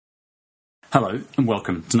Hello and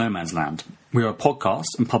welcome to No Man's Land. We are a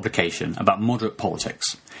podcast and publication about moderate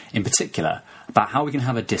politics, in particular about how we can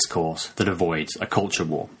have a discourse that avoids a culture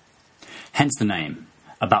war. Hence the name,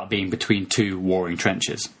 about being between two warring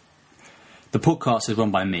trenches. The podcast is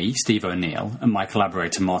run by me, Steve O'Neill, and my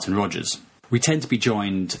collaborator Martin Rogers. We tend to be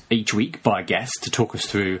joined each week by a guest to talk us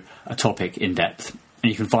through a topic in depth,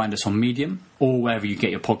 and you can find us on Medium or wherever you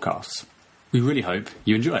get your podcasts. We really hope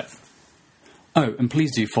you enjoy it. Oh, and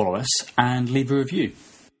please do follow us and leave a review.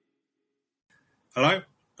 Hello,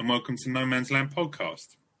 and welcome to No Man's Land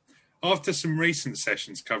podcast. After some recent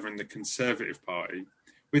sessions covering the Conservative Party,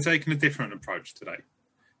 we're taking a different approach today.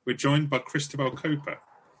 We're joined by Christabel Cooper.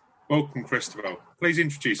 Welcome, Christabel. Please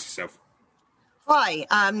introduce yourself. Hi,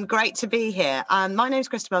 great to be here. My name's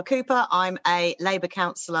Christabel Cooper. I'm a Labour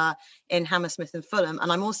councillor in Hammersmith and Fulham, and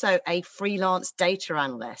I'm also a freelance data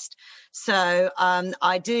analyst. So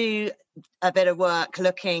I do a bit of work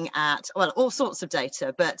looking at, all sorts of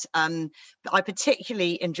data, but I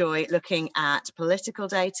particularly enjoy looking at political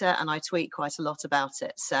data, and I tweet quite a lot about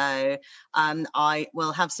it. So I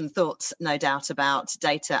will have some thoughts, no doubt, about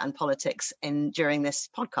data and politics during this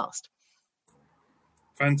podcast.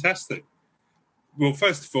 Fantastic. Well,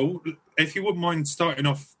 first of all, if you wouldn't mind starting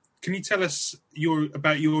off, can you tell us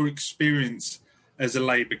about your experience as a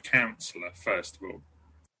Labour councillor, first of all?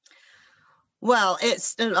 Well,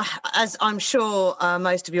 it's, as I'm sure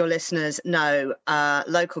most of your listeners know,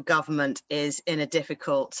 local government is in a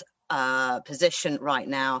difficult position right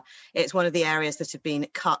now. It's one of the areas that have been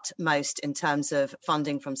cut most in terms of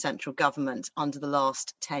funding from central government under the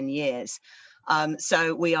last 10 years.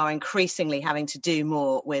 So we are increasingly having to do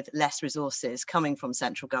more with less resources coming from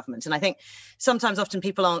central government. And I think often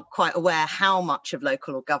people aren't quite aware how much of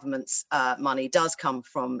local government's money does come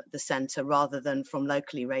from the centre rather than from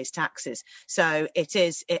locally raised taxes. So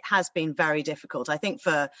it has been very difficult, I think,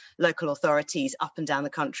 for local authorities up and down the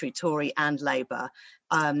country, Tory and Labour,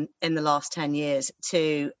 in the last 10 years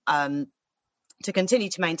to continue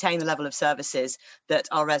to maintain the level of services that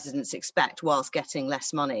our residents expect whilst getting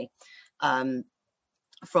less money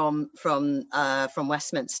from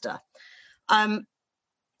Westminster.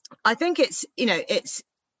 I think it's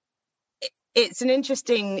an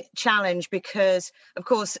interesting challenge because, of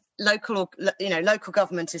course, local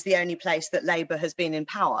government is the only place that Labour has been in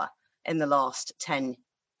power in the last 10,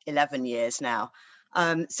 11 years now.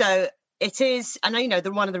 So it is, and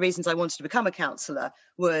one of the reasons I wanted to become a councillor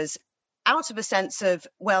was out of a sense of,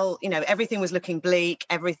 everything was looking bleak,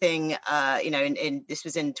 everything, this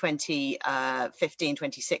was in 2015,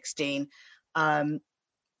 2016.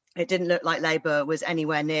 It didn't look like Labour was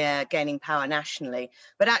anywhere near gaining power nationally.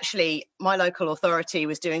 But actually, my local authority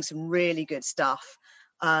was doing some really good stuff.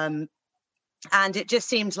 And it just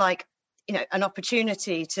seemed like, an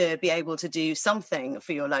opportunity to be able to do something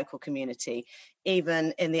for your local community,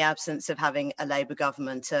 even in the absence of having a Labour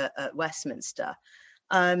government at Westminster.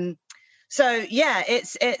 So yeah,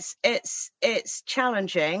 it's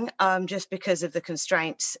challenging just because of the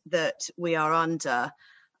constraints that we are under,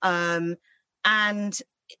 and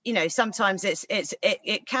sometimes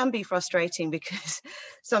it can be frustrating because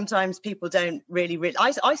sometimes people don't really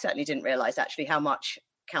realize. I certainly didn't realize actually how much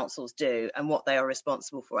councils do and what they are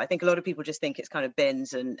responsible for. I think a lot of people just think it's kind of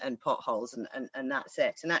bins and potholes and that's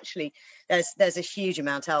it. And actually, there's a huge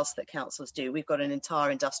amount else that councils do. We've got an entire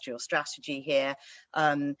industrial strategy here.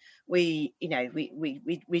 We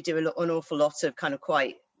do an awful lot of kind of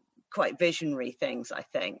quite visionary things, I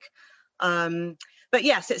think. But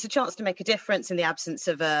yes, it's a chance to make a difference in the absence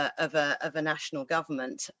of a national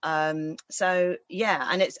government. So yeah,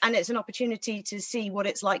 and it's an opportunity to see what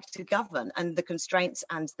it's like to govern and the constraints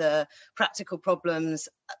and the practical problems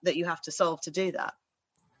that you have to solve to do that.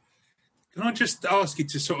 Can I just ask you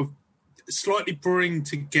to sort of slightly bring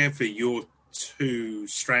together your two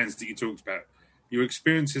strands that you talked about? Your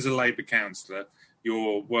experience as a Labour councillor,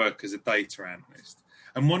 your work as a data analyst,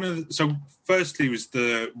 and firstly was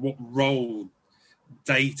what role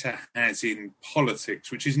data has in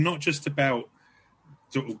politics, which is not just about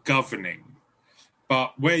sort of governing,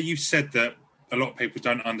 but where you said that a lot of people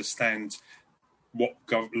don't understand what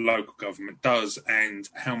local government does and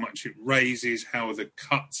how much it raises, how the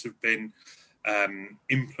cuts have been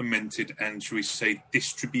implemented and, shall we say,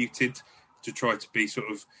 distributed to try to be sort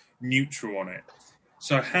of neutral on it.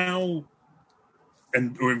 So how,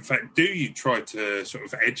 or in fact, do you try to sort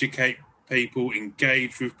of educate people,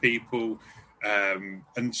 engage with people?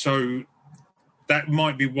 And so that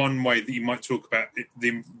might be one way that you might talk about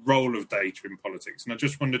the role of data in politics. And I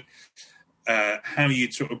just wondered how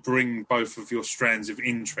you sort of bring both of your strands of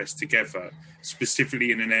interest together,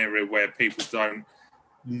 specifically in an area where people don't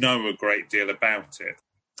know a great deal about it.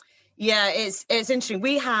 Yeah, it's interesting.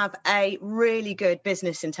 We have a really good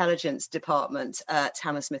business intelligence department at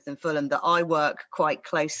Hammersmith and Fulham that I work quite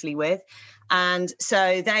closely with. And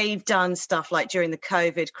so they've done stuff like during the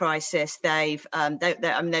COVID crisis, they're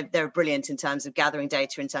brilliant in terms of gathering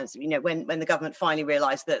data, in terms of, when the government finally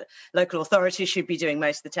realised that local authorities should be doing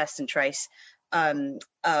most of the test and trace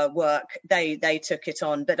work, they took it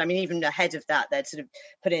on. But I mean, even ahead of that, they'd sort of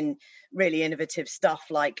put in really innovative stuff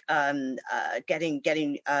like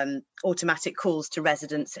getting automatic calls to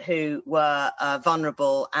residents who were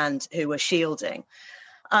vulnerable and who were shielding.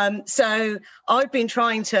 So I've been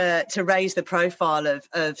trying to raise the profile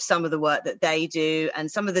of some of the work that they do and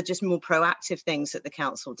some of the just more proactive things that the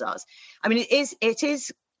council does. I mean, it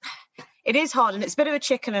is hard, and it's a bit of a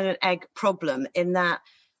chicken and an egg problem in that,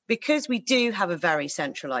 because we do have a very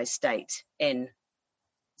centralised state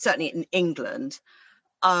certainly in England,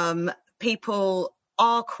 people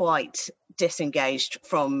are quite disengaged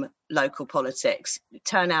from local politics.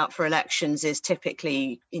 Turnout for elections is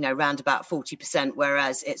typically, around about 40%,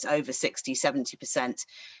 whereas it's over 60, 70%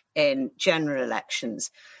 in general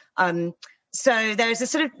elections. So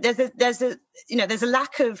there's a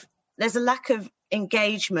lack of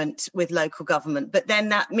engagement with local government, but then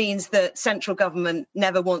that means that central government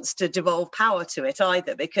never wants to devolve power to it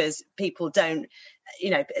either, because people don't,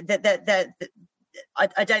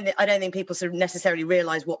 I don't think people sort of necessarily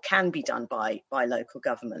realise what can be done by local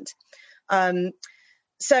government.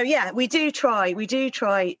 So yeah, we do try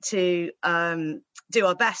to do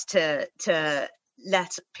our best to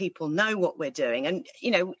let people know what we're doing, and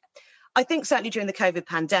I think certainly during the COVID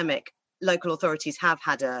pandemic, local authorities have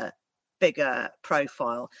had a bigger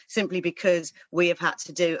profile simply because we have had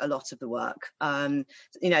to do a lot of the work. So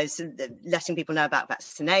letting people know about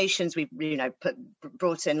vaccinations, we've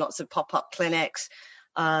brought in lots of pop-up clinics,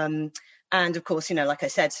 and of course, like I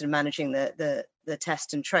said, sort of managing the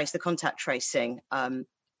test and trace, the contact tracing,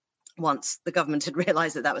 once the government had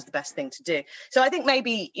realised that was the best thing to do. So I think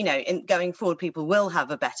maybe in going forward, people will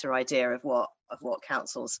have a better idea of what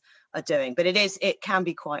councils are doing, but it can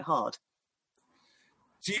be quite hard.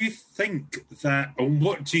 Do you think that, or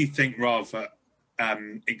what do you think rather,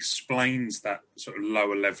 explains that sort of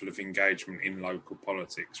lower level of engagement in local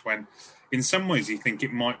politics, when in some ways you think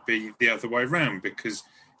it might be the other way around, because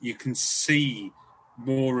you can see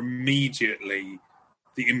more immediately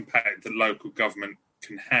the impact that local government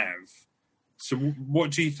can have? So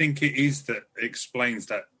what do you think it is that explains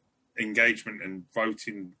that engagement and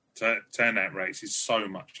voting turnout rates is so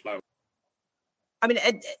much lower? I mean,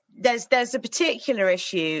 there's a particular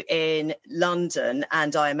issue in London,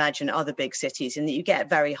 and I imagine other big cities, in that you get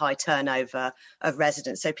very high turnover of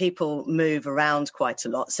residents. So people move around quite a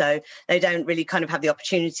lot. So they don't really kind of have the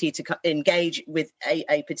opportunity to engage with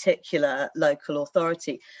a particular local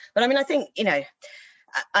authority. But I mean, I think,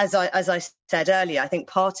 as I said earlier, I think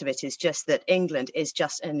part of it is just that England is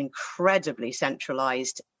just an incredibly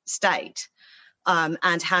centralised state.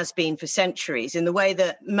 And has been for centuries, in the way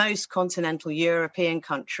that most continental European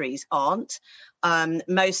countries aren't.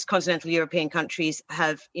 Most continental European countries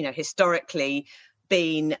have, historically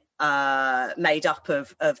been made up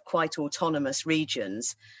of quite autonomous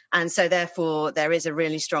regions. And so therefore there is a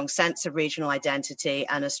really strong sense of regional identity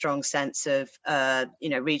and a strong sense of,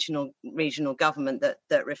 regional government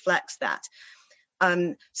that reflects that.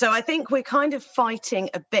 So I think we're kind of fighting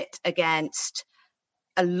a bit against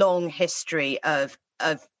a long history of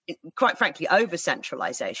quite frankly over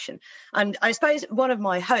centralisation. And I suppose one of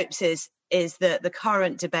my hopes is that the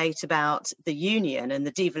current debate about the union and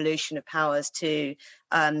the devolution of powers to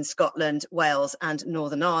Scotland, Wales and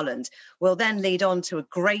Northern Ireland will then lead on to a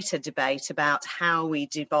greater debate about how we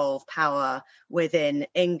devolve power within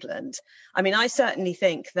England. I mean, I certainly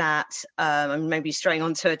think that, I'm maybe straying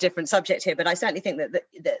onto a different subject here, but I certainly think that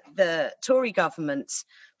the Tory government's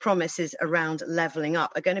promises around levelling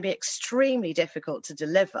up are going to be extremely difficult to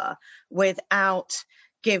deliver without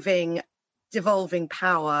devolving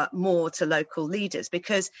power more to local leaders,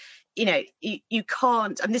 because you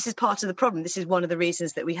can't, and this is part of the problem, this is one of the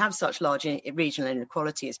reasons that we have such large regional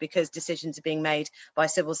inequality, is because decisions are being made by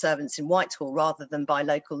civil servants in Whitehall rather than by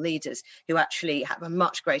local leaders who actually have a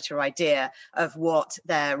much greater idea of what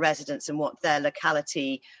their residents and what their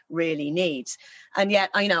locality really needs. And yet,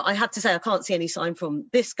 I have to say, I can't see any sign from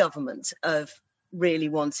this government of really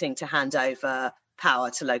wanting to hand over power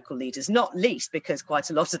to local leaders, not least because quite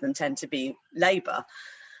a lot of them tend to be Labour.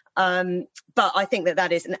 But I think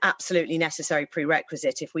that is an absolutely necessary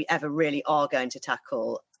prerequisite if we ever really are going to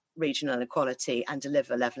tackle regional inequality and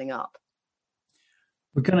deliver levelling up.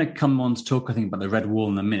 We're going to come on to talk, I think, about the Red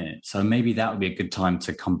Wall in a minute. So maybe that would be a good time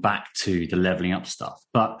to come back to the levelling up stuff.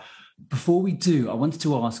 But Before we do, I wanted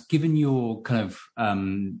to ask, given your kind of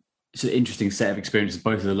sort of interesting set of experiences,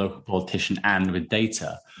 both as a local politician and with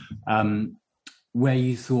data, where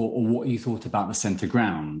you thought or what you thought about the centre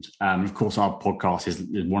ground. Of course, our podcast is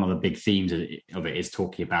one of the big themes of it is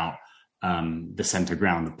talking about the centre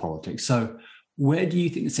ground of politics. So where do you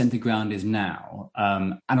think the centre ground is now?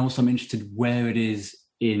 And also I'm interested where it is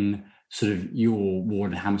in sort of your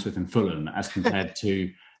ward in Hammersmith and Fulham as compared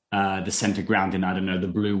to the centre ground in, I don't know, the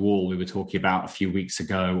Blue Wall we were talking about a few weeks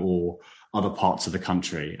ago, or other parts of the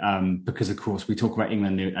country. Because, of course, we talk about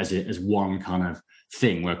England as one kind of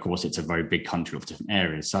thing, where, of course, it's a very big country of different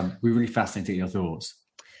areas. So we're really fascinated to get your thoughts.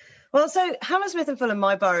 Well, so Hammersmith and Fulham,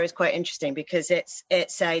 my borough, is quite interesting because it's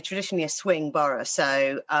traditionally a swing borough.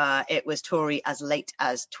 So it was Tory as late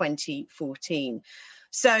as 2014.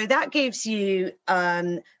 So that gives you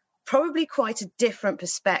probably quite a different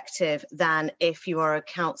perspective than if you are a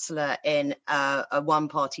councillor in a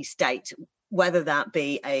one-party state, whether that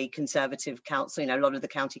be a Conservative council. A lot of the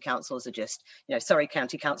county councils are just, Surrey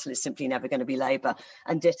County Council is simply never going to be Labour,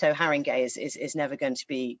 and ditto Haringey is never going to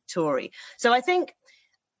be Tory. So I think,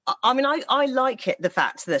 I like the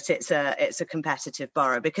fact that it's a competitive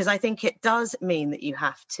borough, because I think it does mean that you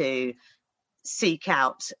have to seek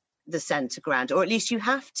out the centre ground, or at least you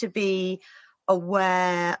have to be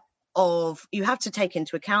aware of, you have to take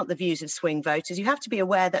into account the views of swing voters. You have to be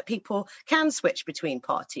aware that people can switch between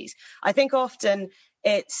parties. I think often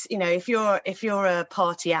it's, if you're a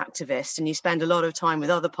party activist and you spend a lot of time with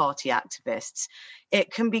other party activists,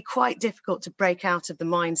 it can be quite difficult to break out of the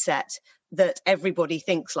mindset that everybody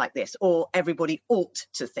thinks like this, or everybody ought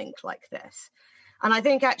to think like this. And I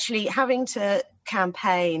think actually having to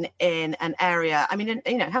campaign in an area,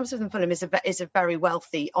 Hammersmith and Fulham is a very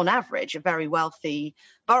wealthy, on average, a very wealthy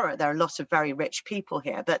borough. There are a lot of very rich people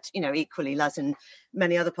here, but, equally, as in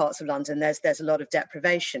many other parts of London, there's a lot of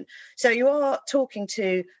deprivation. So you are talking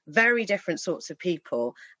to very different sorts of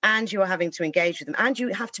people, and you are having to engage with them. And you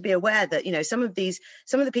have to be aware that, some of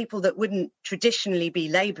the people that wouldn't traditionally be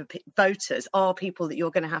Labour voters are people that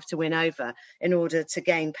you're going to have to win over in order to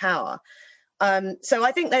gain power. So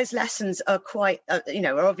I think those lessons are quite,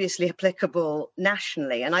 are obviously applicable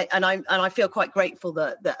nationally, and I feel quite grateful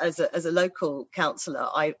that as a local councillor,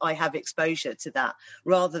 I have exposure to that,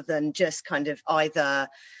 rather than just kind of either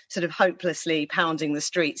sort of hopelessly pounding the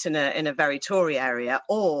streets in a very Tory area,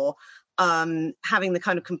 or having the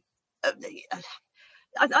kind of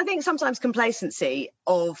I think sometimes complacency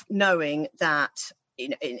of knowing that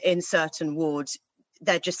in certain wards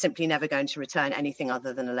they're just simply never going to return anything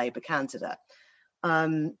other than a Labour candidate.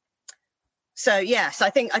 So yes, I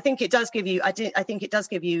think it does give you. I think it does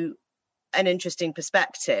give you an interesting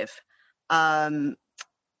perspective. And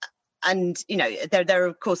there are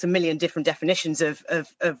of course a million different definitions of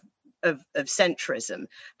centrism,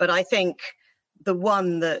 but I think the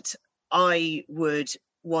one that I would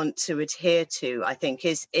want to adhere to, I think,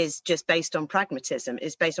 is just based on pragmatism.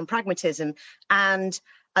 Is based on pragmatism and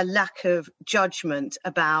a lack of judgment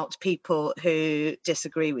about people who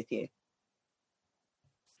disagree with you.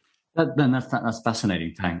 That's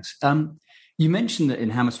fascinating. Thanks. You mentioned that in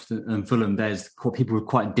Hammersmith and Fulham, there's people with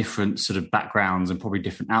quite different sort of backgrounds and probably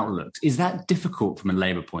different outlooks. Is that difficult from a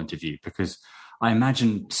Labour point of view? Because I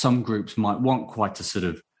imagine some groups might want quite a sort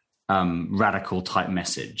of radical type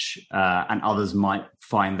message, and others might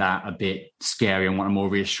find that a bit scary and want a more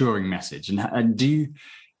reassuring message. And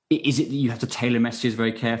is it that you have to tailor messages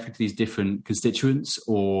very carefully to these different constituents,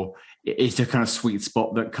 or is there kind of sweet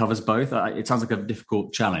spot that covers both? It sounds like a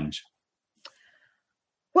difficult challenge.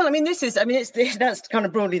 Well, that's kind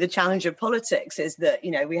of broadly the challenge of politics, is that,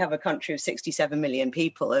 we have a country of 67 million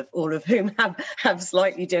people, all of whom have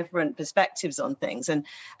slightly different perspectives on things. And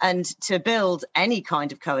to build any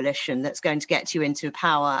kind of coalition that's going to get you into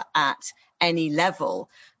power at any level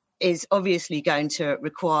is obviously going to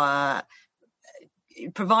require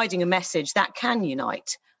providing a message that can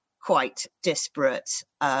unite quite disparate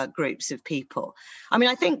groups of people.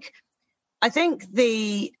 I think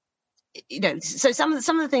so some of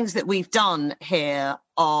the things that we've done here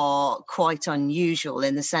are quite unusual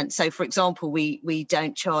in the sense. So, for example, we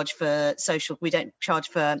don't charge for social care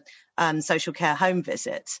home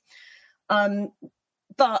visits.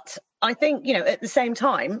 But I think, at the same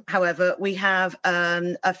time, however, we have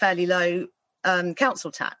a fairly low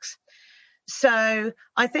council tax. So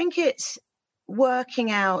I think it's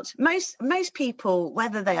working out, most people,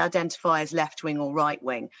 whether they identify as left-wing or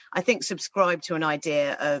right-wing, I think subscribe to an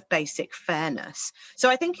idea of basic fairness. So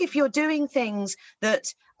I think if you're doing things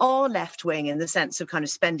that are left-wing in the sense of kind of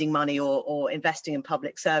spending money or investing in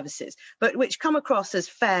public services, but which come across as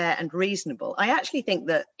fair and reasonable, I actually think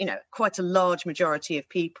that, quite a large majority of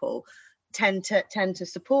people tend to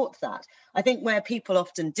support that. I think where people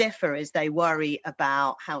often differ is they worry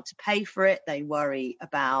about how to pay for it. They worry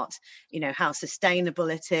about, how sustainable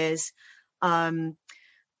it is.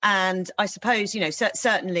 And I suppose,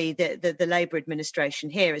 certainly the Labour administration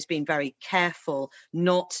here has been very careful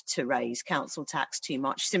not to raise council tax too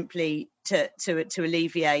much, simply to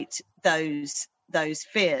alleviate those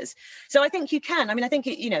fears. So I think you can. I mean, I think,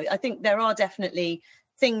 I think there are definitely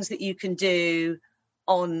things that you can do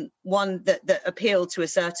on one that appeal to a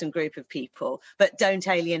certain group of people, but don't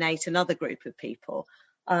alienate another group of people.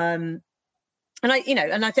 And I think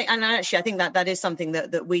that is something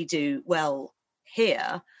that we do well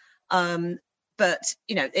here. But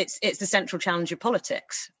it's the central challenge of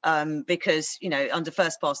politics, because under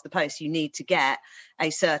first past the post you need to get a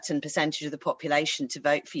certain percentage of the population to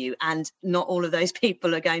vote for you, and not all of those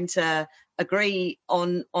people are going to agree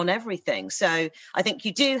on everything. So I think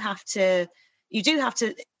you have to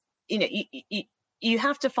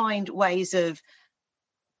find ways of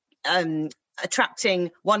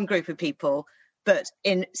attracting one group of people, but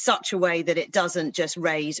in such a way that it doesn't just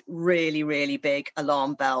raise really, really big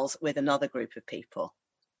alarm bells with another group of people.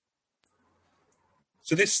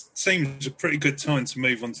 So this seems a pretty good time to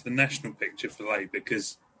move on to the national picture for Labour,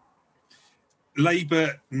 because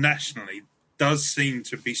Labour nationally does seem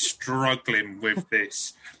to be struggling with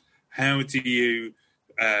this. How do you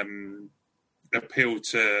appeal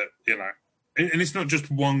to, and it's not just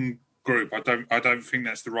one group. I don't think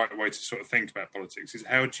that's the right way to sort of think about politics. Is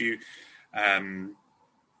how do you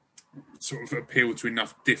sort of appeal to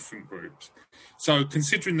enough different groups? So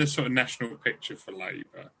considering the sort of national picture for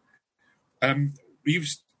Labour, can you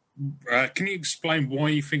explain why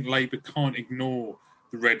you think Labour can't ignore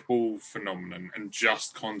the red wall phenomenon and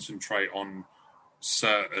just concentrate on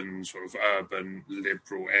certain sort of urban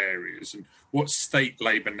liberal areas, and what state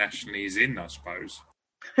Labour nationally is in, I suppose?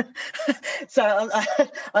 So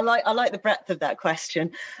I like the breadth of that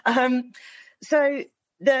question. So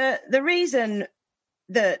the reason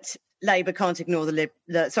that Labour can't ignore the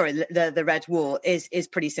red wall is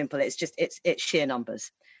pretty simple. It's sheer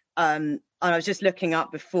numbers. And I was just looking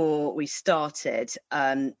up before we started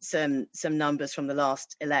some numbers from the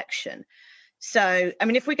last election. So, I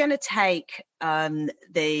mean, if we're going to take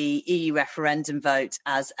the EU referendum vote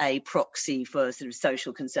as a proxy for sort of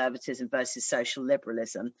social conservatism versus social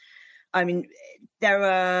liberalism, I mean,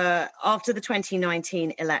 after the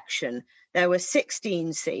 2019 election, there were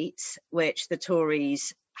 16 seats which the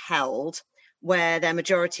Tories held where their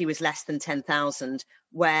majority was less than 10,000,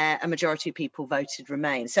 where a majority of people voted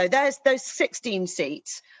Remain. So there's those 16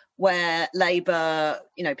 seats where Labour,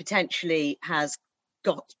 potentially has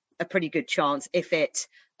got a pretty good chance, if it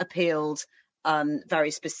appealed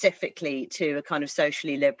very specifically to a kind of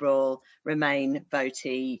socially liberal, Remain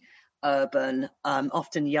votey, urban,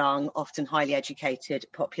 often young, often highly educated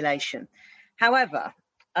population. However,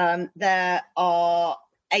 there are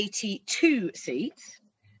 82 seats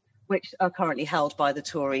which are currently held by the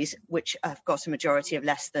Tories, which have got a majority of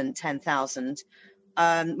less than 10,000,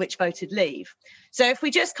 which voted Leave. So if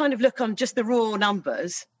we just kind of look on just the raw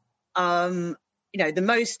numbers, the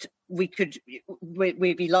most we'd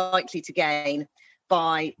be likely to gain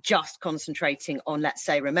by just concentrating on, let's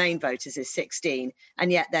say, Remain voters is 16, and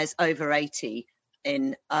yet there's over 80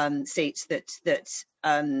 in seats that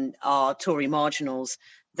are Tory marginals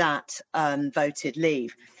that voted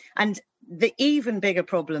Leave. And the even bigger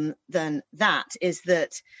problem than that is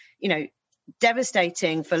that,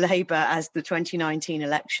 devastating for Labour as the 2019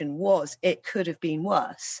 election was, it could have been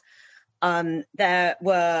worse. There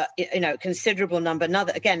were, a considerable number,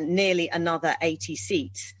 nearly another 80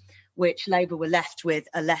 seats, which Labour were left with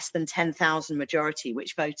a less than 10,000 majority,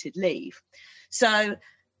 which voted Leave. So,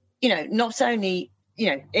 not only,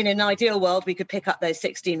 in an ideal world, we could pick up those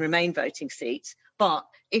 16 Remain voting seats, but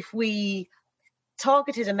if we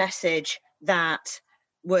targeted a message that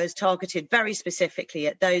was targeted very specifically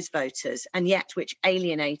at those voters, and yet which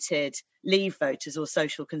alienated Leave voters or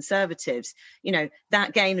social conservatives,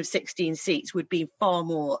 that gain of 16 seats would be far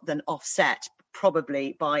more than offset,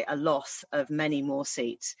 probably by a loss of many more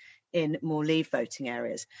seats in more Leave voting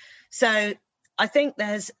areas. So I think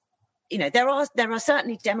there are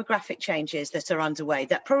certainly demographic changes that are underway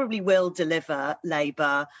that probably will deliver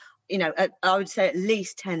Labour, I would say at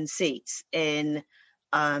least 10 seats in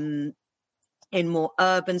more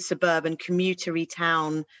urban, suburban, commutery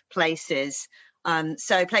town places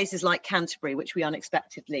So places like Canterbury, which we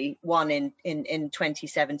unexpectedly won in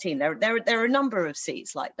 2017, there are a number of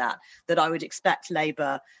seats like that I would expect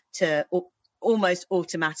Labour to almost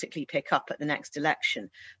automatically pick up at the next election.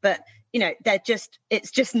 But,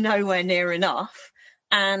 it's just nowhere near enough.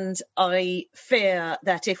 And I fear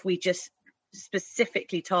that if we just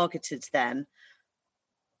specifically targeted them,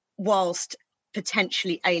 whilst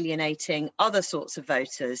potentially alienating other sorts of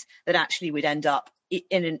voters, that actually would end up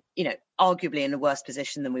arguably in a worse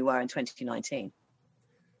position than we were in 2019.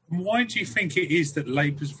 Why do you think it is that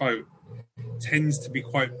Labour's vote tends to be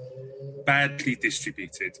quite badly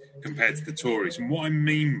distributed compared to the Tories? And what I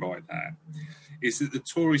mean by that is that the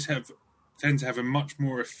Tories tend to have a much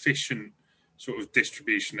more efficient sort of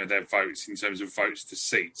distribution of their votes in terms of votes to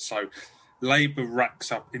seats. So Labour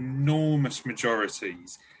racks up enormous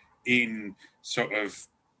majorities in sort of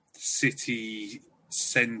city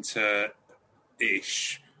centre-ish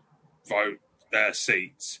vote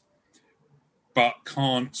seats, but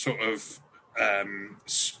can't sort of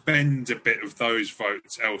spend a bit of those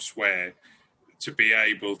votes elsewhere to be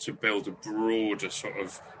able to build a broader sort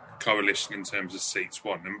of coalition in terms of seats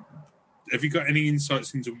won. And have you got any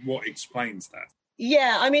insights into what explains that?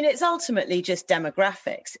 Yeah, I mean, it's ultimately just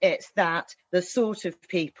demographics. It's that the sort of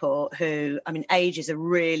people who, age is a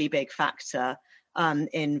really big factor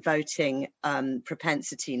in voting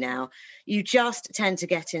propensity now. You just tend to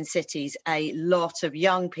get in cities a lot of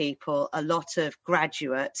young people, a lot of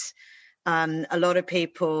graduates, a lot of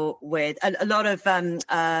people with a lot of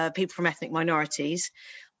people from ethnic minorities,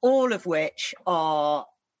 all of which are,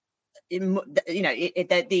 these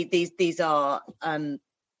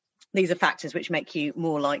are factors which make you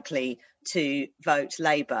more likely to vote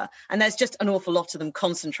Labour. And there's just an awful lot of them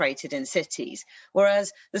concentrated in cities.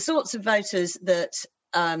 Whereas the sorts of voters that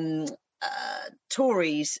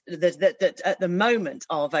Tories, that at the moment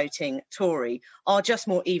are voting Tory, are just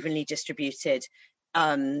more evenly distributed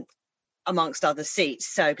amongst other seats.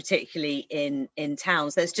 So particularly in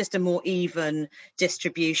towns, there's just a more even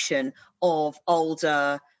distribution of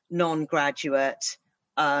older, non-graduate,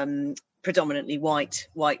 predominantly white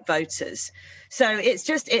voters. So it's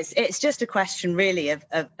just a question really of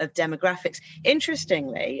demographics.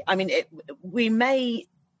 Interestingly, we may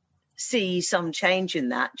see some change in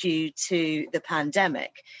that due to the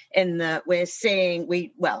pandemic, in that we're seeing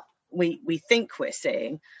we think we're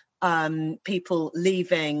seeing people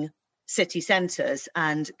leaving city centres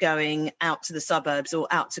and going out to the suburbs or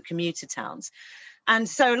out to commuter towns. And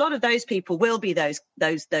so a lot of those people will be those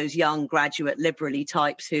young graduate liberally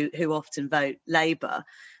types who often vote Labour.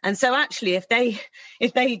 And so actually, if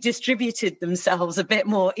they distributed themselves a bit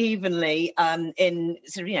more evenly in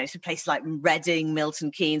sort of places like Reading,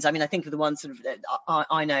 Milton Keynes, I think of the ones sort of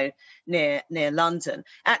I know near London.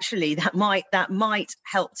 Actually, that might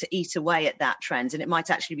help to eat away at that trend, and it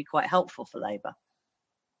might actually be quite helpful for Labour.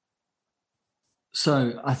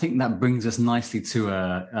 So I think that brings us nicely to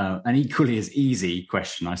an equally as easy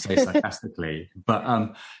question, I say sarcastically.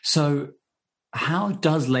 But so how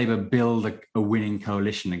does Labour build a winning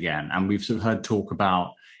coalition again? And we've sort of heard talk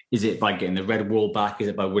about, is it by getting the red wall back? Is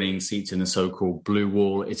it by winning seats in the so-called blue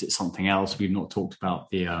wall? Is it something else? We've not talked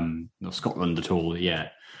about the Scotland at all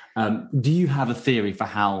yet. Do you have a theory for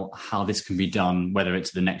how this can be done, whether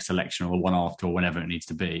it's the next election or the one after or whenever it needs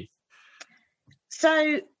to be?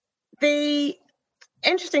 So the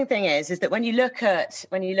interesting thing is that when you look at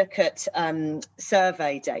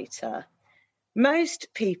survey data, most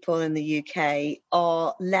people in the UK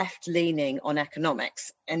are left-leaning on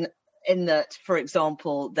economics, and in that, for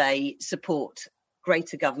example, they support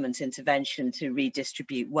greater government intervention to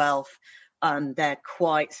redistribute wealth. They're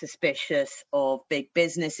quite suspicious of big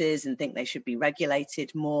businesses and think they should be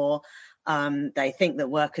regulated more. They think that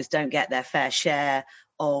workers don't get their fair share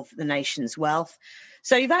of the nation's wealth.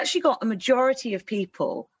 So you've actually got a majority of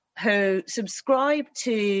people who subscribe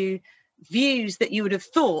to views that you would have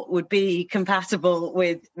thought would be compatible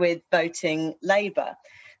with voting Labour.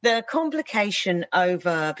 The complication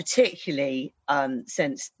over, particularly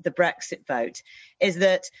since the Brexit vote, is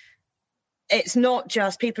that it's not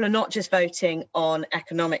just, people are not just voting on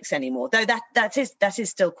economics anymore, though that is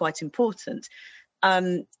still quite important.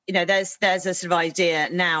 There's a sort of idea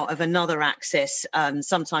now of another axis,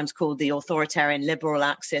 sometimes called the authoritarian liberal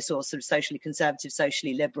axis, or sort of socially conservative,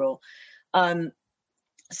 socially liberal.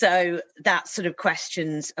 So that sort of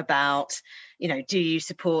questions about, do you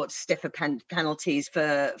support stiffer penalties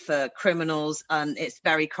for criminals? It's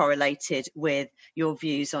very correlated with your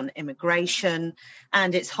views on immigration,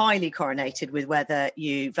 and it's highly correlated with whether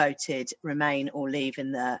you voted Remain or Leave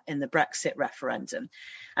in the Brexit referendum.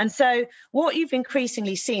 And so what you've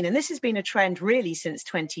increasingly seen, and this has been a trend really since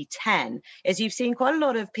 2010, is you've seen quite a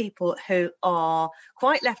lot of people who are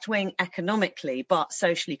quite left-wing economically but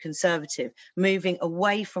socially conservative moving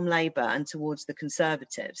away from Labour and towards the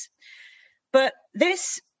Conservatives. But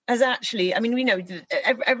this has actually, we know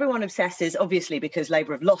everyone obsesses, obviously, because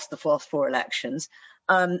Labour have lost the last 4 elections,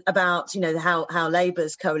 about, how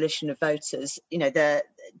Labour's coalition of voters, that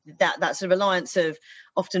sort of alliance of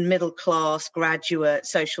often middle class, graduate,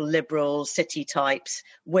 social liberal, city types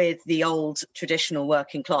with the old traditional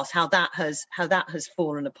working class, how that has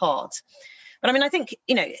fallen apart. But I think,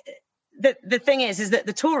 the thing is that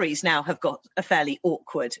the Tories now have got a fairly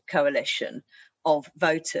awkward coalition of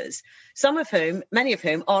voters, many of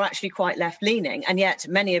whom are actually quite left-leaning, and yet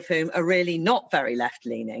many of whom are really not very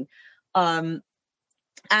left-leaning.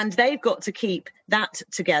 And they've got to keep that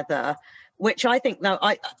together, which I think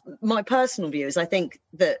my personal view is I think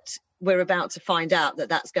that we're about to find out that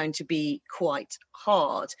that's going to be quite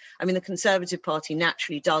hard. The Conservative Party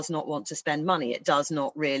naturally does not want to spend money. It does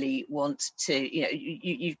not really want to,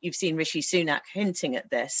 you've seen Rishi Sunak hinting at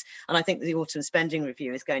this. And I think the autumn spending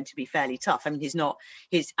review is going to be fairly tough.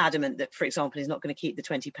 He's adamant that, for example, he's not going to keep the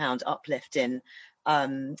 £20 uplift in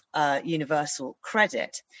universal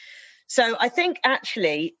credit. So I think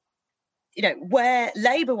actually, where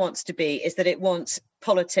Labour wants to be is that it wants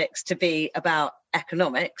politics to be about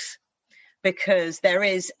economics, because there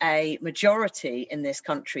is a majority in this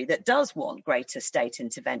country that does want greater state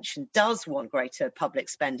intervention, does want greater public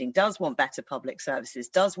spending, does want better public services,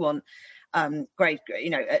 does want a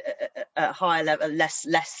higher level,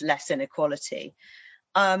 less inequality.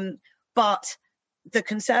 But the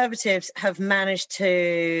Conservatives have managed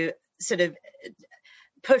to sort of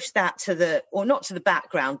push that not to the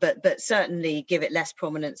background, but certainly give it less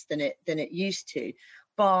prominence than it used to,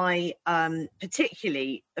 by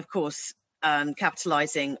particularly, of course,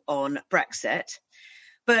 capitalising on Brexit.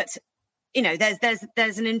 But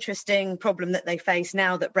there's an interesting problem that they face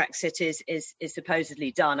now that Brexit is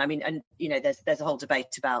supposedly done. There's a whole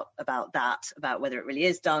debate about that, about whether it really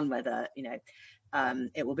is done, whether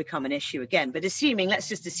it will become an issue again. But let's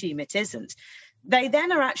just assume it isn't. They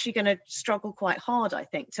then are actually going to struggle quite hard, I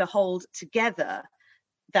think, to hold together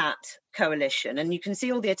that coalition. And you can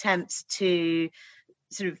see all the attempts to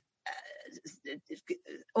sort of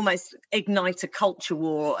almost ignite a culture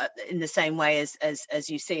war in the same way as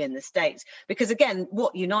you see in the States. Because again,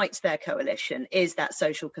 what unites their coalition is that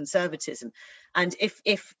social conservatism. And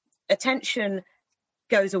if attention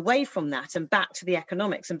goes away from that and back to the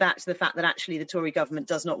economics and back to the fact that actually the Tory government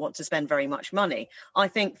does not want to spend very much money, I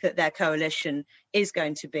think that their coalition is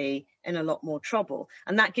going to be in a lot more trouble.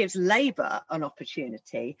 And that gives Labour an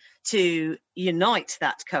opportunity to unite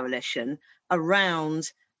that coalition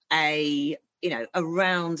around a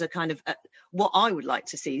kind of what I would like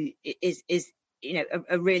to see is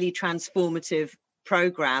a really transformative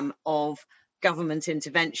programme of government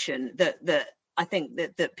intervention that I think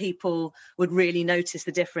that people would really notice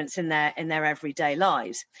the difference in their everyday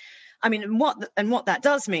lives. What that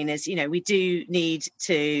does mean is, we do need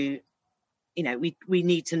to, we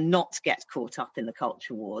need to not get caught up in the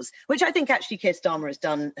culture wars, which I think actually Keir Starmer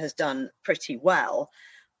has done pretty well.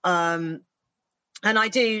 And I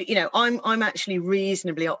do, I'm actually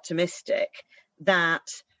reasonably optimistic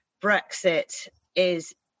that Brexit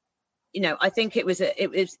is, I think it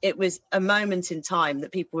was a moment in time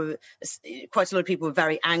that quite a lot of people were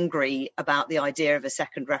very angry about the idea of a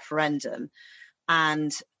second referendum.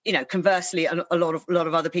 And, conversely, a lot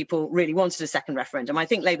of other people really wanted a second referendum. I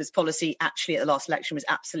think Labour's policy actually at the last election was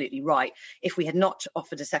absolutely right. If we had not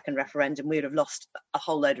offered a second referendum, we would have lost a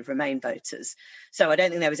whole load of Remain voters. So I don't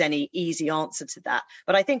think there was any easy answer to that.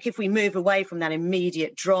 But I think if we move away from that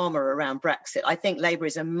immediate drama around Brexit, I think Labour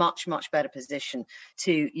is in a much, much better position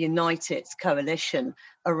to unite its coalition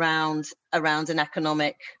around an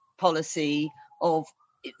economic policy of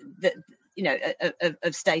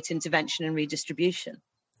state intervention and redistribution.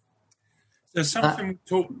 So something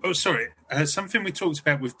we talked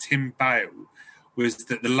about with Tim Bale was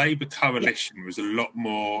that the Labour coalition was a lot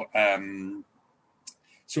more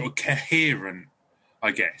sort of coherent,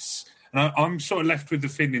 I guess. And I'm sort of left with the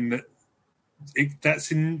feeling that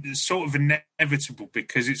that's sort of inevitable,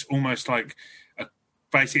 because it's almost like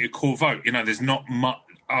basically a core vote. There's not much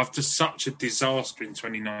after such a disaster in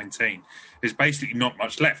 2019. There's basically not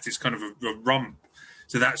much left. It's kind of a rump.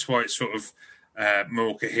 So that's why it's sort of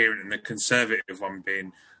more coherent, and the Conservative one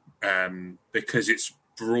being because it's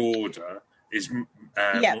broader, is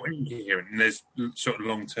more incoherent, and there's sort of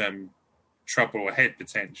long-term trouble ahead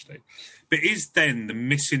potentially. But is then the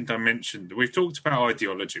missing dimension? We've talked about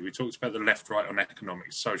ideology, we talked about the left, right on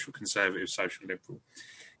economics, social conservative, social liberal.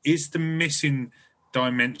 Is the missing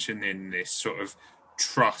dimension in this sort of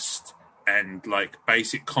trust and like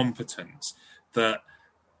basic competence that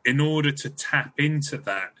in order to tap into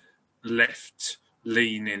that left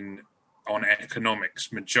leaning on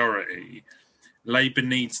economics majority, Labour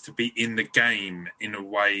needs to be in the game in a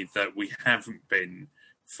way that we haven't been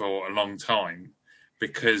for a long time,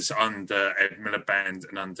 because under Ed Miliband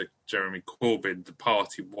and under Jeremy Corbyn, the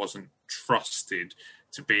party wasn't trusted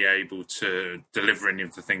to be able to deliver any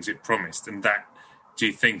of the things it promised. And that, do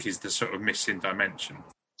you think, is the sort of missing dimension?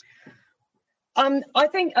 I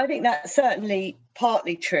think that's certainly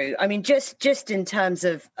partly true. I mean, just in terms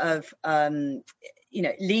of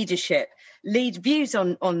leadership, views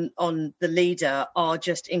on the leader are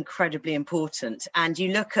just incredibly important. And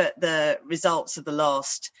you look at the results of the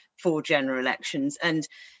last 4 general elections, and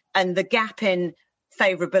the gap in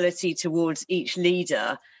favourability towards each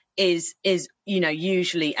leader is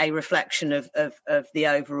usually a reflection of the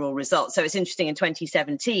overall result. So it's interesting, in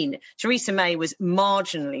 2017, Theresa May was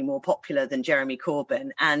marginally more popular than Jeremy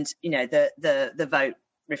Corbyn, and the vote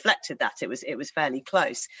reflected that. It was fairly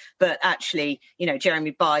close. But actually,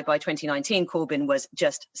 Jeremy by 2019, Corbyn was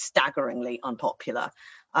just staggeringly unpopular.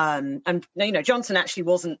 And Johnson actually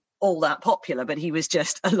wasn't all that popular, but he was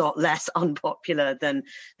just a lot less unpopular than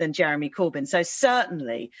Jeremy Corbyn. So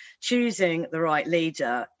certainly choosing the right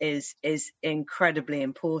leader is incredibly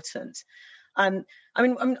important. I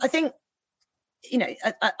think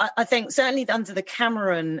certainly under the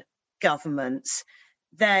Cameron government,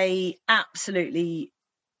 they absolutely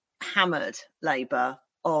hammered Labour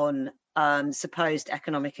on supposed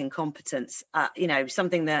economic incompetence.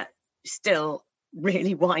 Something that still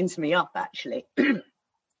really winds me up, actually.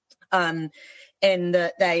 In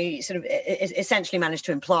that they sort of essentially managed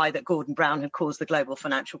to imply that Gordon Brown had caused the global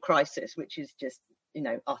financial crisis, which is just,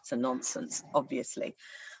 utter nonsense, obviously.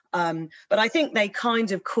 But I think they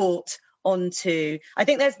kind of caught onto, I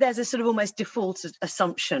think there's a sort of almost default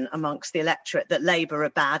assumption amongst the electorate that Labour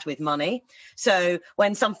are bad with money. So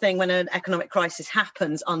when an economic crisis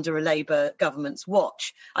happens under a Labour government's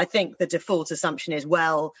watch, I think the default assumption is,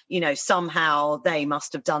 well, somehow they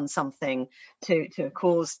must have done something to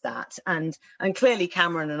cause that. And clearly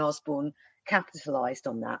Cameron and Osborne capitalised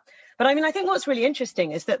on that. But I think what's really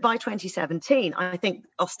interesting is that by 2017, I think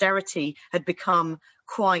austerity had become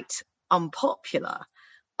quite unpopular.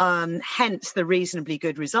 Hence the reasonably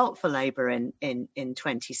good result for Labour in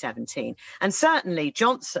 2017. And certainly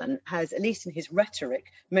Johnson has, at least in his rhetoric,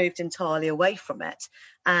 moved entirely away from it,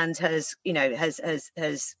 and has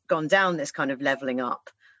gone down this kind of levelling up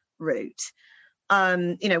route.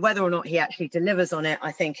 Whether or not he actually delivers on it,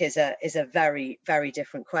 I think is a very, very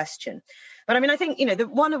different question. But I think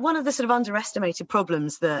one of the sort of underestimated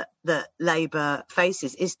problems that Labour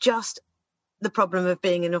faces is just the problem of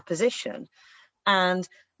being in opposition, and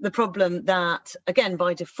the problem that, again,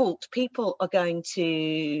 by default, people are going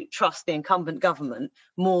to trust the incumbent government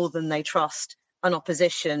more than they trust an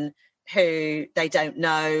opposition who they don't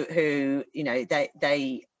know, who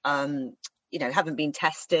they haven't been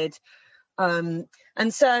tested. And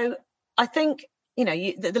so I think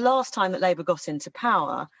the last time that Labour got into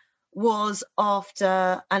power was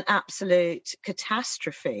after an absolute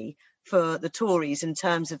catastrophe for the Tories in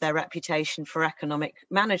terms of their reputation for economic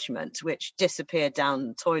management, which disappeared down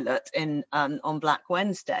the toilet on Black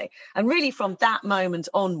Wednesday. And really from that moment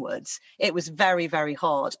onwards, it was very, very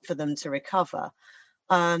hard for them to recover.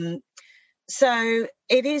 So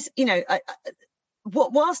it is,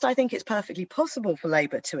 whilst I think it's perfectly possible for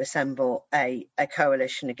Labour to assemble a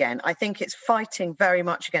coalition again, I think it's fighting very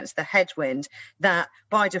much against the headwind that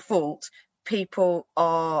by default, people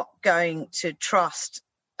are going to trust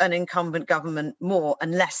an incumbent government more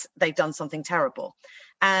unless they've done something terrible.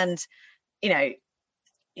 And you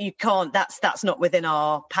can't, that's not within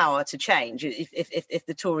our power to change. If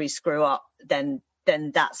the Tories screw up, then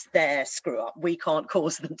that's their screw up. We can't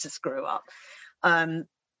cause them to screw up.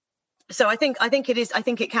 So I think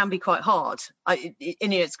it can be quite hard.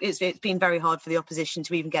 It's been very hard for the opposition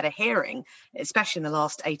to even get a hearing, especially in the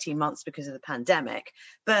last 18 months because of the pandemic.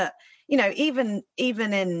 But even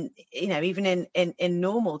in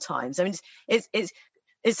normal times, it's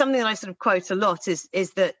something that I sort of quote a lot is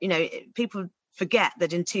that people forget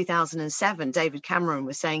that in 2007, David Cameron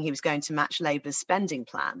was saying he was going to match Labour's spending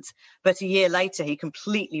plans. But a year later, he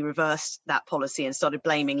completely reversed that policy and started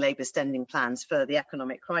blaming Labour's spending plans for the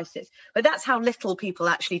economic crisis. But that's how little people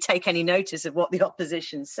actually take any notice of what the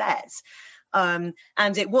opposition says. And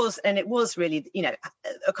it was really,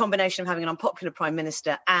 a combination of having an unpopular prime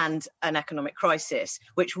minister and an economic crisis,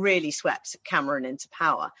 which really swept Cameron into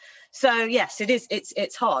power. So yes,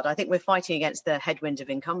 it's hard. I think we're fighting against the headwind of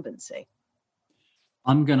incumbency.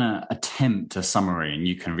 I'm going to attempt a summary and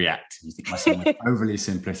you can react. You think my summary is overly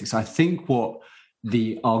simplistic. So I think what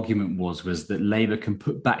the argument was that Labour can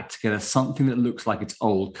put back together something that looks like its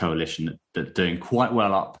old coalition that's doing quite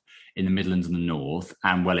well up in the Midlands and the North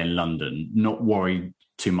and well in London, not worry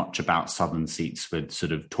too much about southern seats with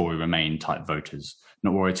sort of Tory Remain type voters,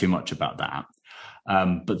 not worry too much about that.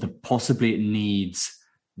 But possibly it needs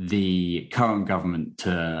the current government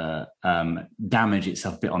to damage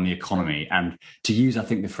itself a bit on the economy and to use, I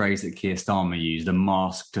think, the phrase that Keir Starmer used, the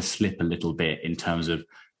mask to slip a little bit in terms of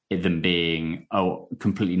them being,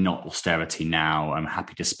 completely not austerity now, I'm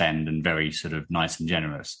happy to spend and very sort of nice and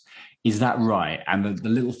generous. Is that right? And the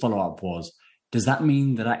little follow-up was, does that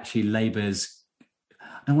mean that actually Labour's,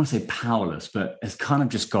 I don't want to say powerless, but has kind of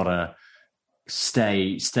just got to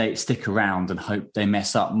stick around and hope they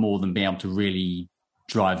mess up more than being able to really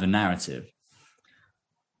drive the narrative?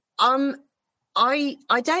 I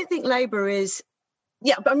don't think Labour is.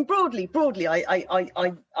 Yeah, but broadly,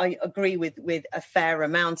 I agree with a fair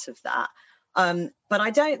amount of that. But I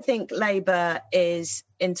don't think Labour is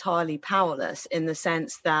entirely powerless in the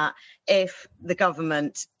sense that if the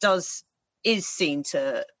government is seen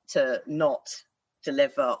to not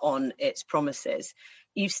deliver on its promises,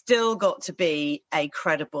 you've still got to be a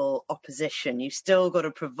credible opposition. You've still got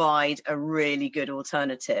to provide a really good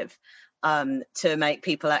alternative to make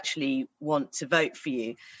people actually want to vote for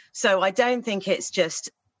you. So I don't think it's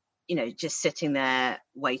just sitting there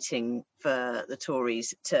waiting for the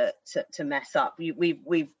Tories to mess up.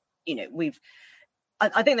 I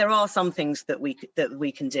think there are some things that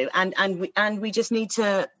we can do, and we just need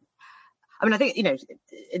to. I mean, I think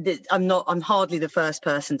I'm hardly the first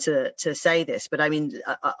person to say this, but I mean,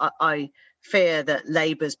 I fear that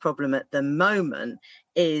Labour's problem at the moment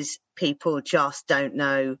is people just don't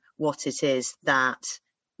know what it is that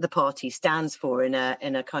the party stands for in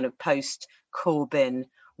a kind of post-Corbyn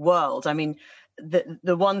world. I mean,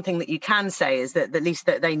 the one thing that you can say is that at least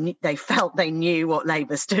that they felt they knew what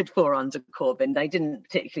Labour stood for under Corbyn. They didn't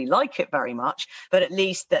particularly like it very much, but at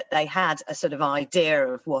least that they had a sort of idea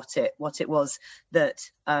of what it was that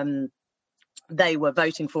they were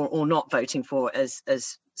voting for or not voting for, as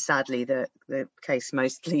sadly the case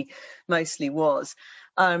mostly was.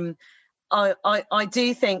 I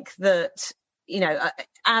do think that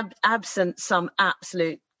absent some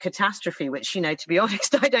absolute catastrophe, which, to be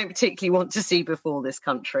honest, I don't particularly want to see before this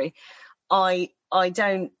country. I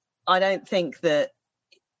don't think that,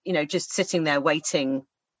 just sitting there waiting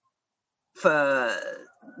for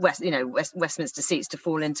Westminster seats to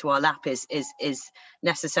fall into our lap is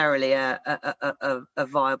necessarily a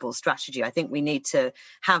viable strategy. I think we need to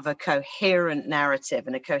have a coherent narrative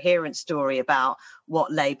and a coherent story about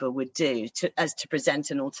what Labour would do to present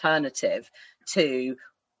an alternative to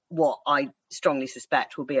what I strongly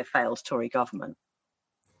suspect will be a failed Tory government.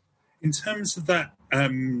 In terms of that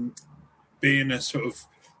being a sort of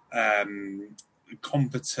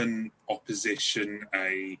competent opposition,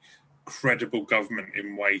 a credible government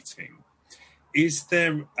in waiting, is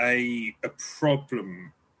there a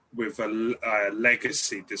problem with a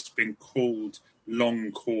legacy that's been called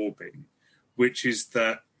Long Corbyn, which is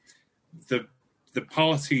that the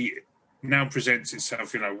party now presents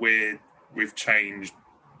itself, we've changed,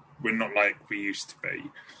 we're not like we used to be,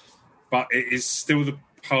 but it is still the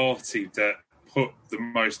party that put the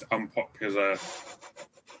most unpopular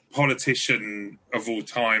politician of all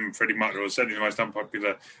time, pretty much, or certainly the most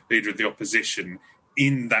unpopular leader of the opposition,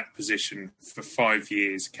 in that position for 5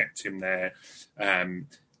 years, kept him there. And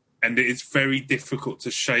it's very difficult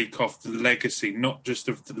to shake off the legacy, not just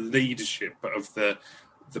of the leadership, but of the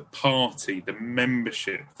party, the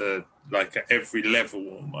membership, at every level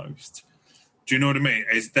almost. Do you know what I mean?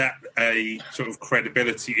 Is that a sort of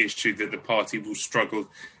credibility issue that the party will struggle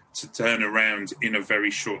to turn around in a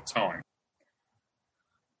very short time?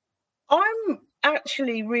 I'm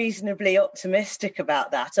actually reasonably optimistic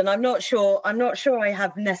about that, and I'm not sure I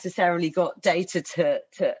have necessarily got data to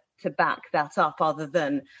back that up, other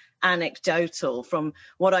than anecdotal from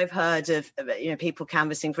what I've heard of people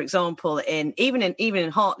canvassing, for example, even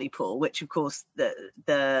in Hartlepool, which of course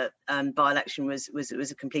the by-election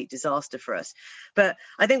was a complete disaster for us. But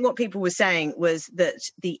I think what people were saying was that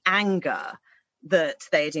the anger that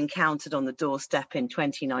they had encountered on the doorstep in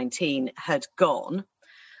 2019 had gone.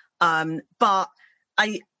 But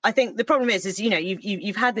I think the problem is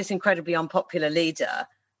you've had this incredibly unpopular leader,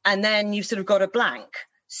 and then you've sort of got a blank.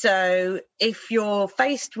 So if you're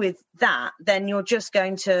faced with that, then you're just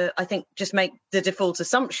going to, I think, just make the default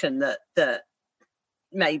assumption that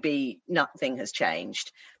maybe nothing has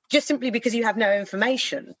changed, just simply because you have no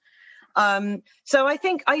information. So I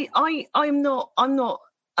think I'm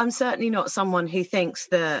certainly not someone who thinks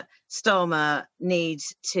that Starmer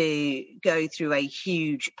needs to go through a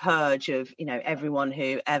huge purge of, everyone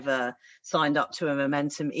who ever signed up to a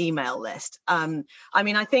Momentum email list. I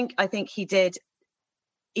think he did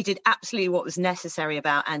absolutely what was necessary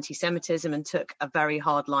about anti-Semitism and took a very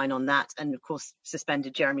hard line on that, and of course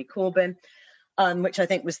suspended Jeremy Corbyn, which I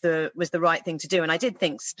think was the right thing to do. And I did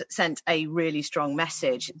think sent a really strong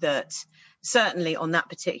message that certainly on that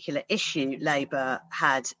particular issue, Labour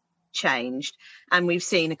had changed, and we've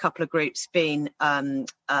seen a couple of groups being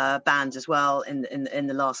banned as well in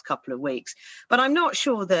the last couple of weeks. But I'm not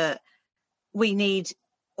sure that we need,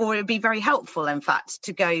 or it would be very helpful, in fact,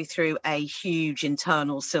 to go through a huge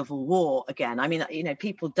internal civil war again. I mean,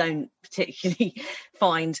 people don't particularly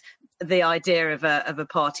find the idea of a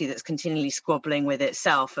party that's continually squabbling with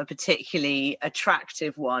itself a particularly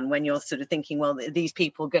attractive one when you're sort of thinking, well, these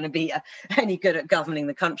people are going to be any good at governing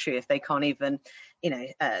the country if they can't even,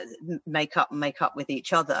 make up with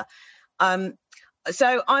each other.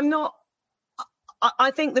 So I'm not.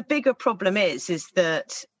 I think the bigger problem is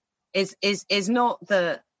that is not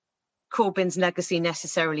that Corbyn's legacy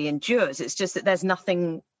necessarily endures. It's just that there's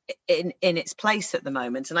nothing in its place at the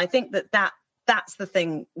moment, and I think that's the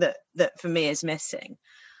thing that for me is missing.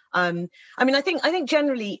 I think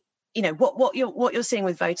generally, what you're seeing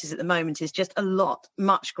with voters at the moment is just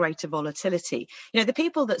much greater volatility. The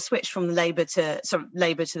people that switched from Labour to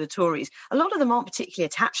the Tories, a lot of them aren't particularly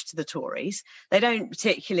attached to the Tories. They don't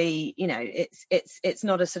particularly, it's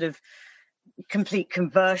not a sort of complete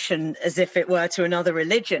conversion as if it were to another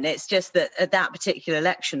religion. It's just that at that particular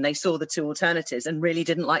election they saw the two alternatives and really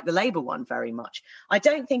didn't like the Labour one very much. I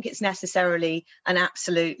don't think it's necessarily an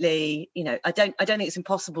absolutely, I don't think it's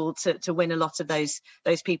impossible to win a lot of those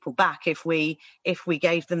people back if we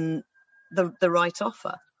gave them the right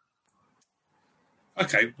offer.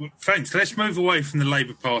 Okay, well, thanks. Let's move away from the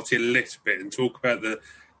Labour Party a little bit and talk about the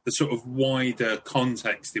sort of wider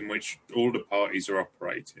context in which all the parties are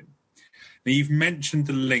operating. Now, you've mentioned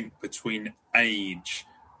the link between age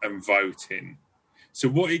and voting. So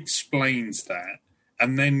what explains that?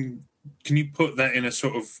 And then can you put that in a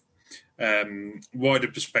sort of wider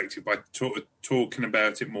perspective by talking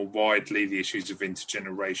about it more widely, the issues of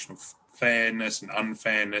intergenerational fairness and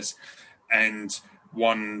unfairness, and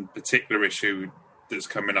one particular issue that's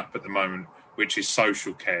coming up at the moment, which is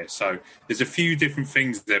social care. So there's a few different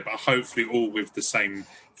things there, but hopefully all with the same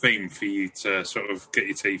theme for you to sort of get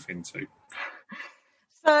your teeth into.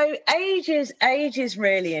 So age is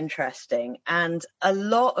really interesting, and a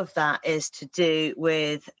lot of that is to do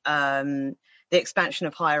with the expansion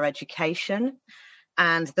of higher education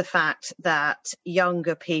and the fact that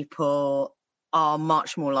younger people are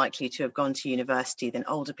much more likely to have gone to university than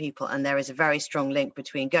older people, and there is a very strong link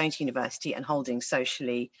between going to university and holding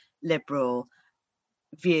socially liberal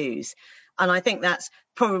views. And I think that's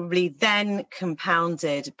probably then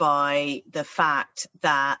compounded by the fact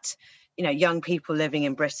that young people living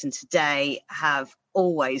in Britain today have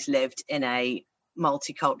always lived in a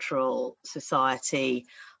multicultural society.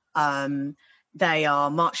 They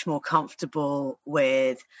are much more comfortable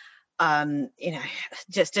with,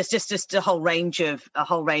 just a whole range of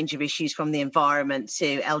issues, from the environment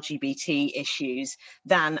to LGBT issues,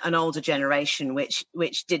 than an older generation,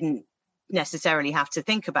 which didn't necessarily have to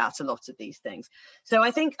think about a lot of these things. So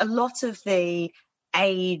I think a lot of the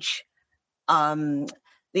age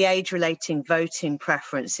relating voting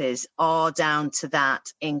preferences are down to that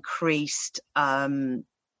increased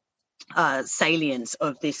salience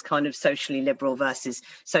of this kind of socially liberal versus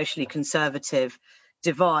socially conservative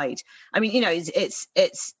divide. I mean, it's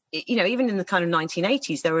even in the kind of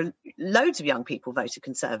 1980s, there were loads of young people voted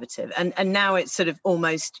Conservative, and now it's sort of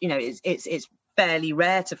almost, it's fairly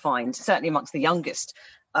rare to find, certainly amongst the youngest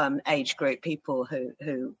age group, people who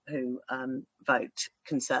vote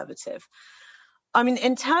Conservative. I mean,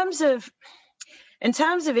 in terms of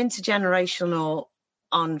intergenerational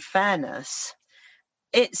unfairness,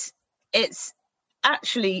 it's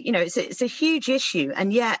actually, it's a huge issue,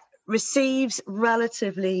 and yet receives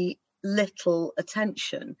relatively little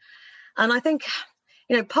attention. And I think,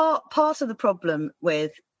 part of the problem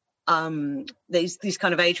with these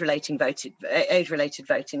kind of age-related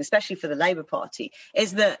voting, especially for the Labour Party,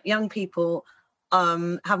 is that young people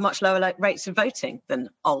have much lower rates of voting than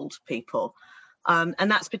old people.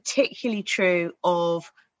 And that's particularly true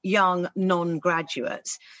of young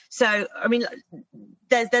non-graduates. So, I mean,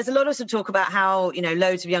 there's a lot of talk about how,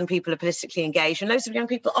 loads of young people are politically engaged, and loads of young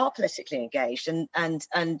people are politically engaged, and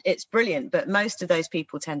it's brilliant. But most of those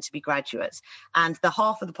people tend to be graduates, and the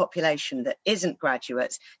half of the population that isn't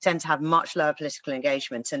graduates tend to have much lower political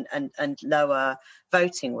engagement and lower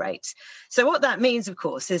voting rates. So what that means, of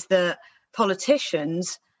course, is that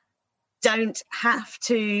politicians don't have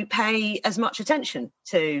to pay as much attention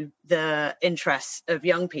to the interests of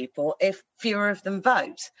young people if fewer of them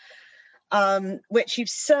vote, which you've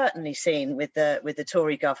certainly seen with the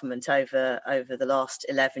Tory government over the last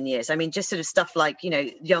 11 years. I mean, just sort of stuff like,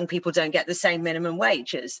 young people don't get the same minimum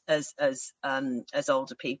wage as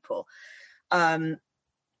older people.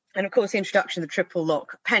 And of course, the introduction of the triple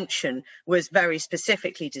lock pension was very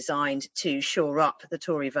specifically designed to shore up the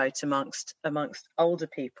Tory vote amongst older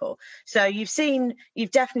people. So you've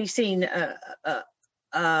definitely seen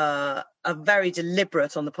a very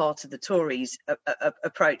deliberate on the part of the Tories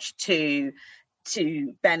approach to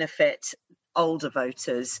benefit older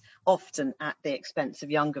voters, often at the expense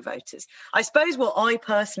of younger voters. I suppose what I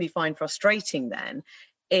personally find frustrating then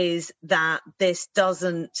is that this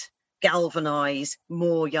doesn't galvanise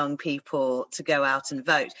more young people to go out and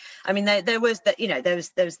vote. I mean, there was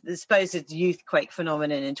the supposed youthquake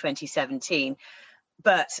phenomenon in 2017,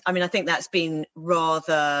 but I mean, I think that's been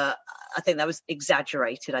I think that was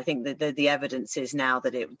exaggerated. I think that the evidence is now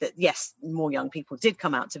that yes, more young people did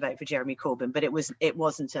come out to vote for Jeremy Corbyn, but it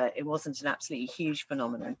wasn't an absolutely huge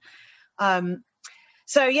phenomenon.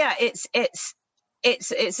 So yeah, it's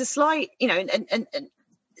a slight, and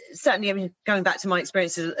certainly, I mean, going back to my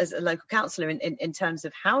experience as a local councillor in terms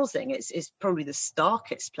of housing, it's probably the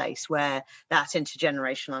starkest place where that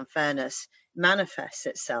intergenerational unfairness manifests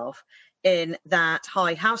itself, in that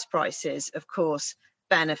high house prices, of course,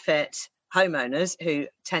 benefit homeowners who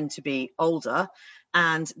tend to be older,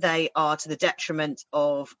 and they are to the detriment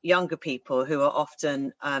of younger people who are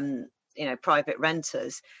often private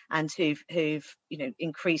renters, and who've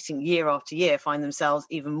increasing year after year find themselves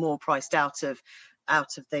even more priced out of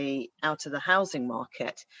the housing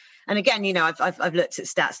market. And again, I've looked at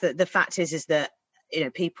stats that the fact is that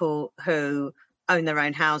people who own their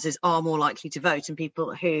own houses are more likely to vote, and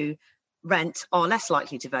people who rent are less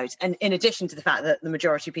likely to vote. And in addition to the fact that the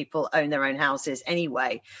majority of people own their own houses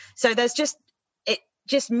anyway, so it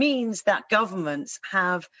just means that governments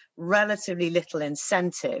have relatively little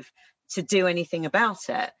incentive to do anything about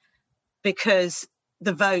it, because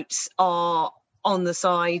the votes are on the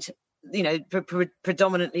side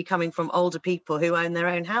predominantly coming from older people who own their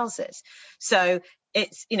own houses. So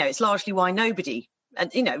it's largely why nobody,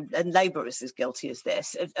 and Labour is as guilty as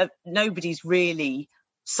this, nobody's really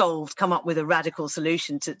come up with a radical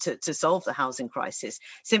solution to solve the housing crisis,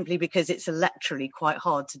 simply because it's electorally quite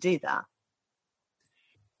hard to do that.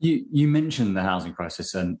 You mentioned the housing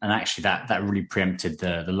crisis, and actually that really preempted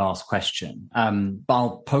the last question. But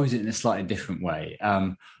I'll pose it in a slightly different way.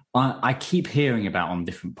 I keep hearing about on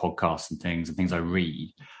different podcasts and things I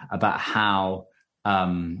read about how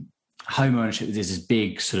home ownership is this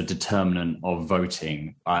big sort of determinant of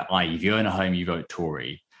voting. I.e., if you own a home, you vote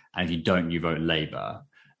Tory, and if you don't, you vote Labour.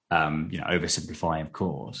 Oversimplifying, of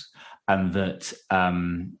course, and that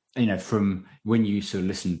from when you sort of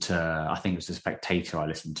listen to, I think it was The Spectator I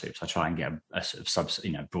listened to, so I try and get a sort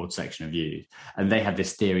of broad section of views, and they have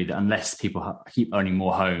this theory that unless people keep owning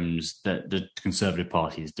more homes, that the Conservative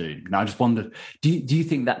Party is doomed. Now, I just wondered, do you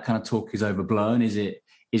think that kind of talk is overblown? Is it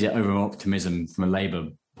over optimism from a Labour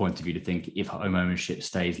point of view to think if home ownership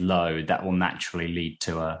stays low, that will naturally lead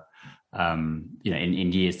to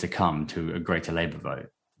in years to come to a greater Labour vote?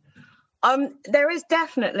 There is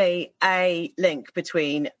definitely a link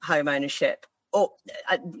between home ownership, and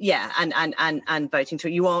voting. So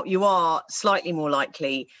you are slightly more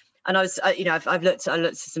likely. And I've looked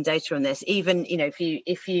at some data on this. Even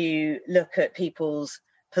if you look at people's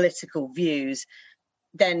political views,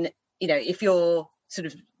 then if you're sort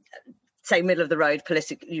of say middle of the road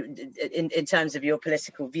in terms of your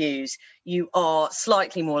political views, you are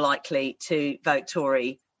slightly more likely to vote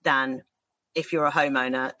Tory than if you're a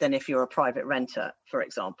homeowner than if you're a private renter, for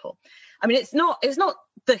example. I mean, it's not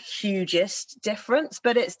the hugest difference,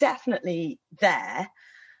 but it's definitely there,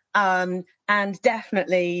 and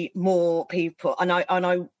definitely more people. And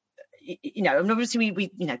obviously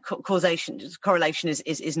we correlation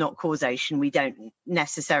is not causation. We don't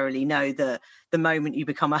necessarily know the moment you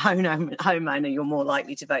become a homeowner, you're more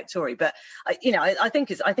likely to vote Tory. But I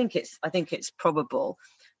think it's probable.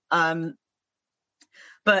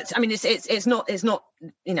 But I mean, it's not it's not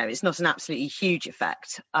an absolutely huge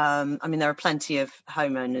effect. I mean, there are plenty of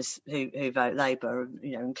homeowners who vote Labour,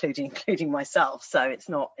 including myself. So it's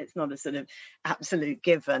not a sort of absolute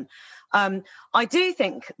given. I do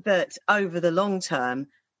think that over the long term,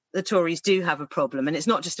 the Tories do have a problem, and it's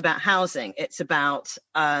not just about housing. It's about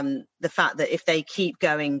the fact that if they keep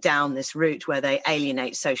going down this route where they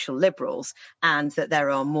alienate social liberals, and that there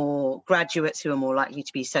are more graduates who are more likely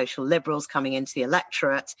to be social liberals coming into the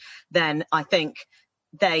electorate, then I think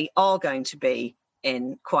they are going to be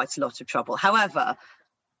in quite a lot of trouble. However,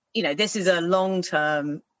 this is a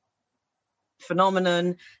long-term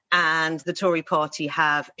phenomenon, and the Tory party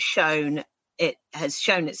has shown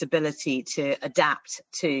its ability to adapt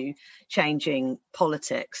to changing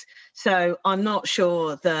politics. So I'm not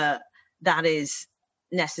sure that is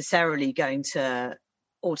necessarily going to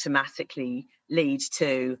automatically lead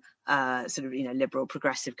to liberal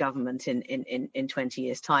progressive government in 20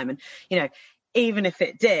 years' time. And even if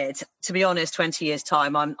it did, to be honest, 20 years'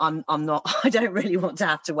 time, I'm not. I don't really want to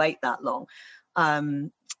have to wait that long.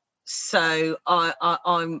 So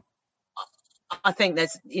I think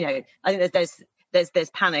there's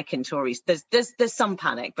panic in Tories. There's some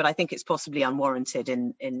panic, but I think it's possibly unwarranted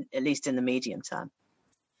in at least in the medium term.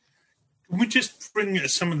 Can we just bring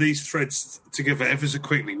some of these threads together ever so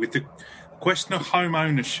quickly with the question of home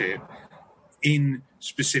ownership in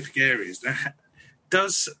specific areas?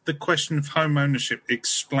 Does the question of home ownership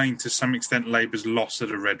explain to some extent Labour's loss of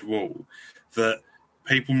the Red Wall? That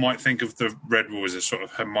people might think of the Red Wall as a sort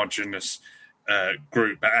of homogenous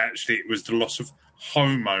group, but actually it was the loss of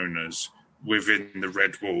homeowners within the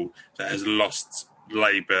Red Wall that has lost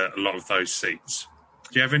Labour a lot of those seats.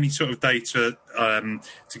 Do you have any sort of data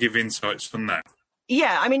to give insights on that?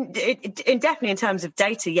 Yeah, I mean, definitely in terms of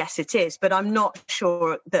data, yes, it is. But I'm not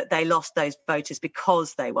sure that they lost those voters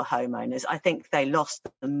because they were homeowners. I think they lost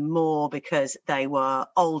them more because they were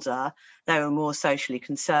older, they were more socially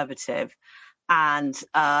conservative, and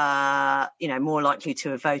more likely to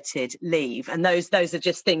have voted Leave. And those are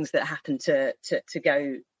just things that happen to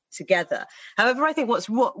go together. However, I think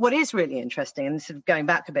what is really interesting, and sort of going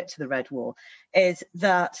back a bit to the Red Wall, is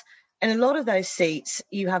that in a lot of those seats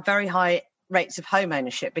you have very high rates of home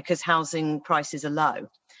ownership because housing prices are low.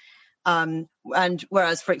 And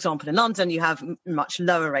whereas, for example, in London, you have much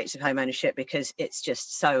lower rates of home ownership because it's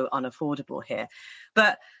just so unaffordable here.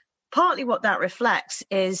 But partly what that reflects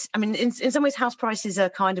is, I mean, in some ways, house prices are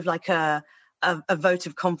kind of like a vote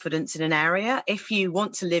of confidence in an area. If you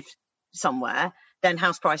want to live somewhere, then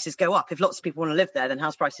house prices go up. If lots of people want to live there, then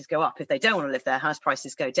house prices go up. If they don't want to live there, house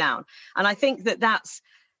prices go down. And I think that's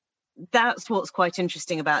what's quite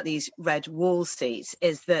interesting about these Red Wall seats,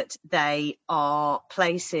 is that they are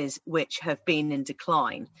places which have been in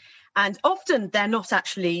decline. And often they're not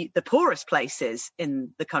actually the poorest places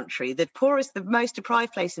in the country. The most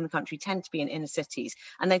deprived places in the country tend to be in inner cities,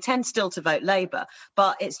 and they tend still to vote Labour.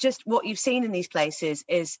 But it's just what you've seen in these places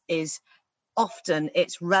is often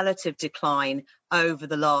its relative decline over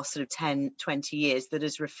the last sort of 10, 20 years that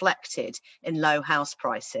is reflected in low house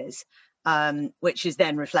prices, which is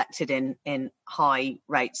then reflected in high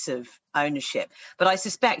rates of ownership. But I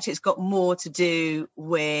suspect it's got more to do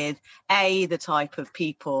with, A, the type of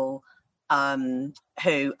people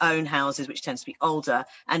who own houses, which tends to be older,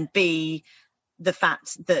 and B, the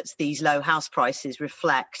fact that these low house prices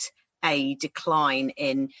reflect a decline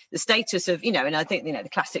in the status of, and I think, the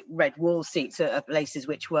classic Red Wall seats are places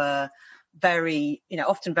which were very,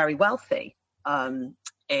 often very wealthy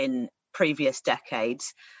in previous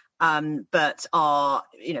decades, but are,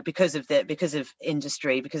 because of various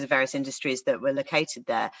industries that were located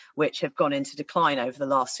there, which have gone into decline over the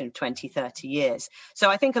last sort of 20, 30 years. So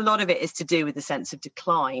I think a lot of it is to do with the sense of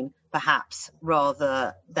decline, perhaps,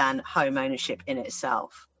 rather than home ownership in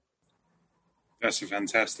itself. That's a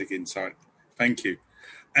fantastic insight. Thank you.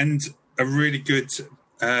 And a really good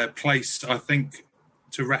place, I think,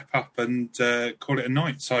 to wrap up and call it a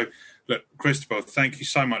night. So, look, Christopher, thank you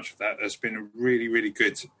so much for that. It's been a really, really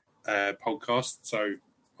good podcast. So,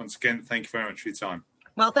 once again, thank you very much for your time.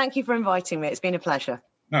 Well, thank you for inviting me. It's been a pleasure.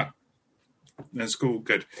 No, that's cool.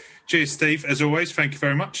 Good. Cheers, Steve. As always, thank you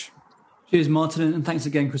very much. Cheers, Martin, and thanks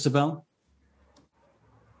again, Christabel.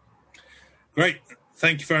 Great.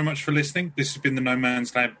 Thank you very much for listening. This has been the No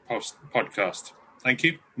Man's Land podcast. Thank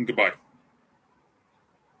you and goodbye.